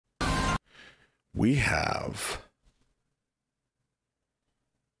We have...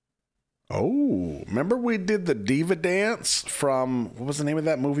 Oh, remember we did the Diva dance from... What was the name of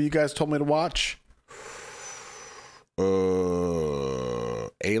that movie you guys told me to watch?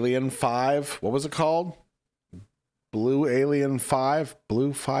 Alien 5. What was it called? Blue Alien 5?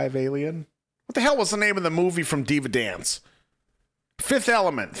 Blue 5 Alien? What the hell was the name of the movie from Diva Dance? Fifth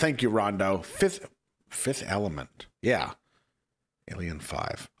Element. Thank you, Rondo. Fifth Element. Yeah. Alien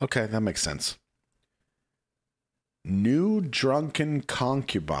 5. Okay, that makes sense. New Drunken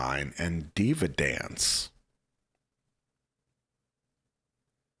Concubine and Diva Dance.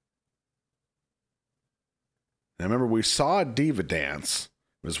 Now remember, we saw Diva Dance.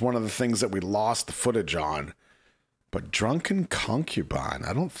 It was one of the things that we lost the footage on. But Drunken Concubine,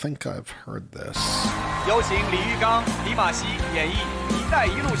 I don't think I've heard this. 有请李玉刚、迪玛希演绎《一带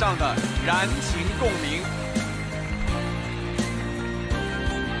一路》上的燃情共鸣。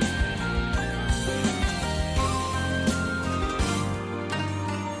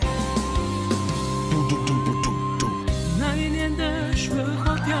 那一年的雪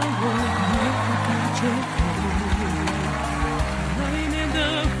花飘落，没有带着口。那一年的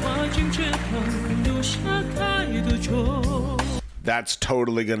花径却旁留下太多愁。 That's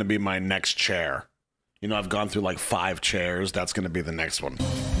totally going to be my next chair. You know, I've gone through like 5 chairs. That's going to be the next one.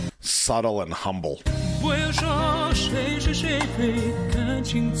 Subtle and humble. 不要说谁是谁非，感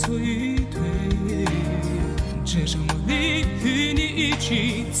情催退。这场梦里与你一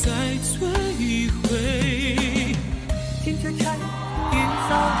起再摧毁。听着蝉云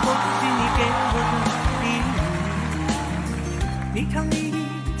扫过，是你给我的礼物。你唱你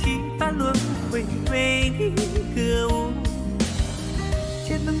几番轮回，为你歌舞。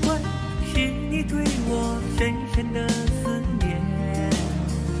千门关是你对我深深的思念。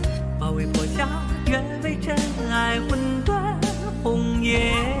马嵬坡下，愿为真爱魂断红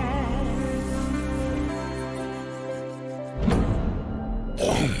颜。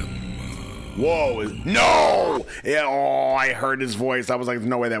 Whoa, no! Yeah, oh, I heard his voice. I was like,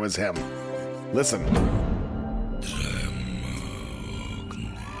 no way that was him. Listen.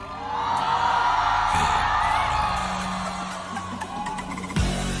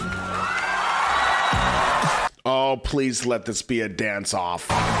 Oh, please let this be a dance-off.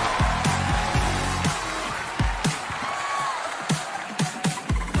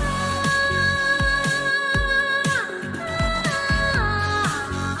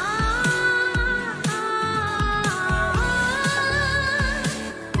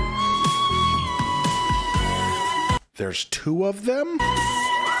 There's 2 of them?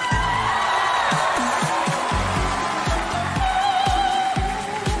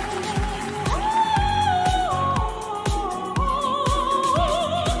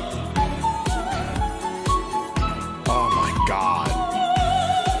 Oh my God.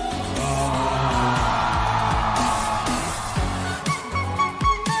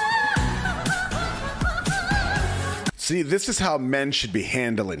 See, this is how men should be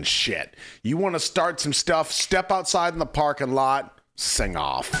handling shit. You want to start some stuff, step outside in the parking lot, sing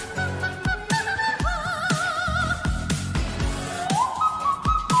off.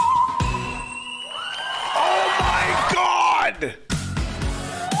 Oh my God!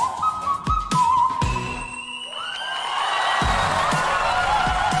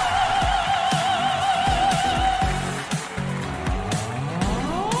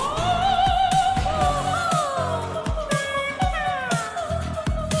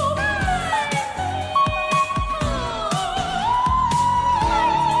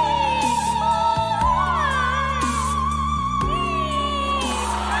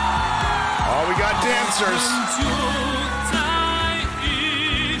 Dancers.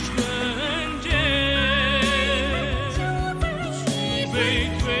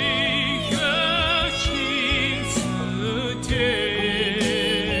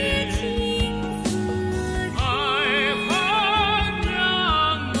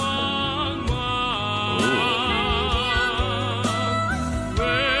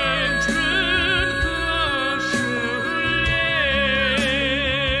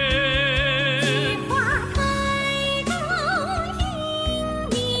 花开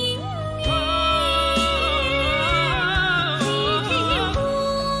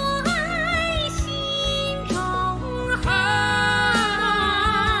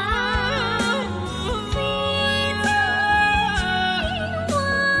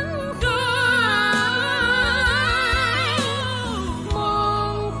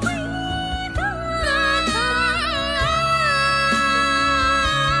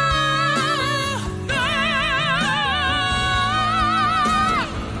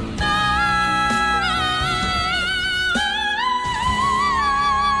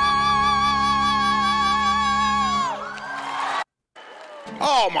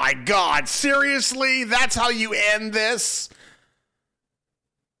Oh my God, seriously? That's how you end this?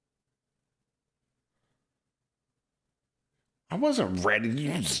 I wasn't ready.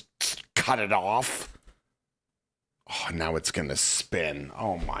 You just cut it off. Oh, now it's going to spin.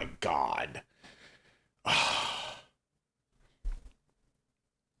 Oh my God.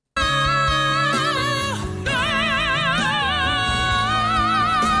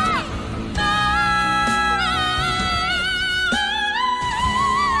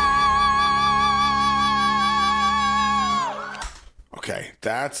 Okay,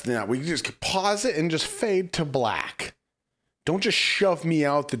 that's now. We can just pause it and just fade to black. Don't just shove me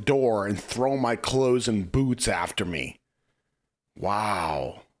out the door and throw my clothes and boots after me.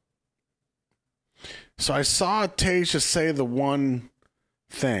 Wow. So I saw Tasia say the one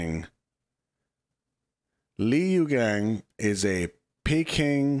thing. YuGang is a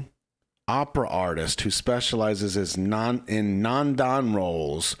Peking opera artist who specializes in non-dan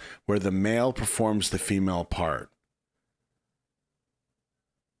roles where the male performs the female part.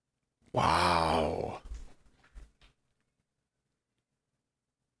 Wow.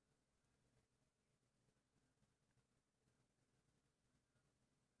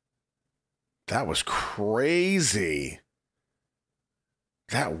 That was crazy.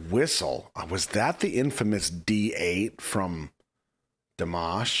 That whistle. Was that the infamous D8 from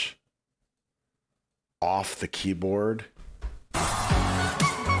Dimash? Off the keyboard.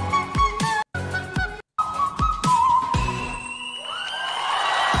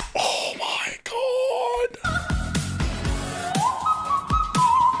 Oh my God.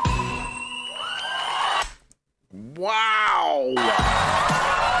 Wow.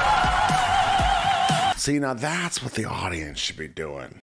 See, now that's what the audience should be doing.